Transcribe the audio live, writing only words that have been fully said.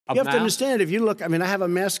You have to understand, if you look, I mean, I have a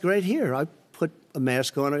mask right here. I put a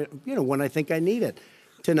mask on, when I think I need it.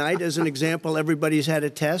 Tonight, as an example, everybody's had a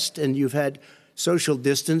test, and you've had social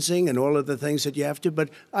distancing and all of the things that you have to. But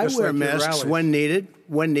I wear masks when needed.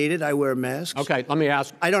 When needed, I wear masks. Okay, let me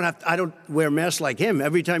ask. I don't wear masks like him.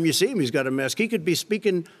 Every time you see him, he's got a mask. He could be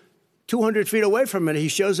speaking 200 feet away from it. He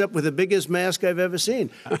shows up with the biggest mask I've ever seen.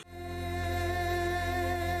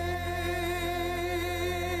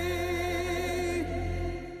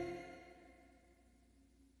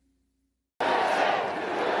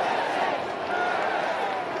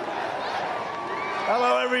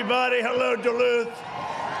 Hello, everybody. Hello, Duluth.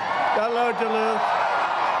 Hello, Duluth.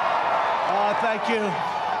 Thank you.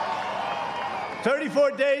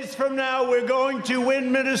 34 days from now, we're going to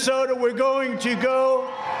win Minnesota. We're going to go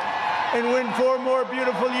and win 4 more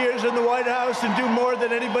beautiful years in the White House and do more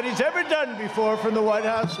than anybody's ever done before from the White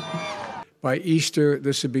House. By Easter,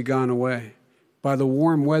 this would be gone away. By the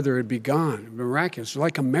warm weather, it'd be gone. Miraculous,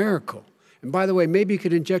 like a miracle. And by the way, maybe you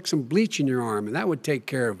could inject some bleach in your arm, and that would take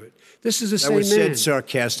care of it. This is the same man. That was said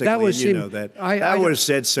sarcastically, that was, you know that. That was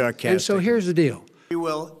said sarcastically. And so here's the deal. We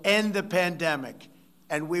will end the pandemic,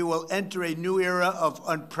 and we will enter a new era of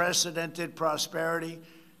unprecedented prosperity,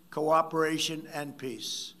 cooperation, and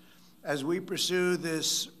peace. As we pursue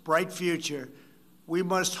this bright future, we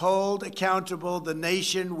must hold accountable the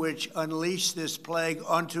nation which unleashed this plague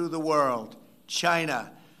onto the world,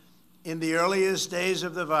 China. In the earliest days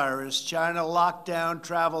of the virus, China locked down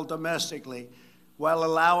travel domestically while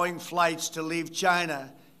allowing flights to leave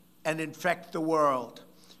China and infect the world.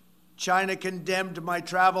 China condemned my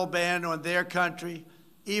travel ban on their country,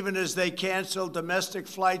 even as they canceled domestic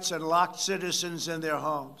flights and locked citizens in their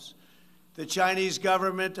homes. The Chinese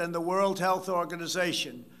government and the World Health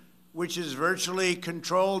Organization, which is virtually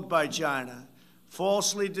controlled by China,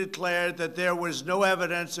 falsely declared that there was no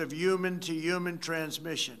evidence of human-to-human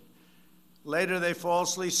transmission. Later, they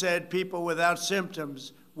falsely said people without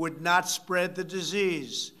symptoms would not spread the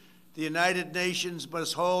disease. The United Nations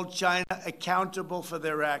must hold China accountable for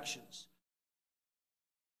their actions.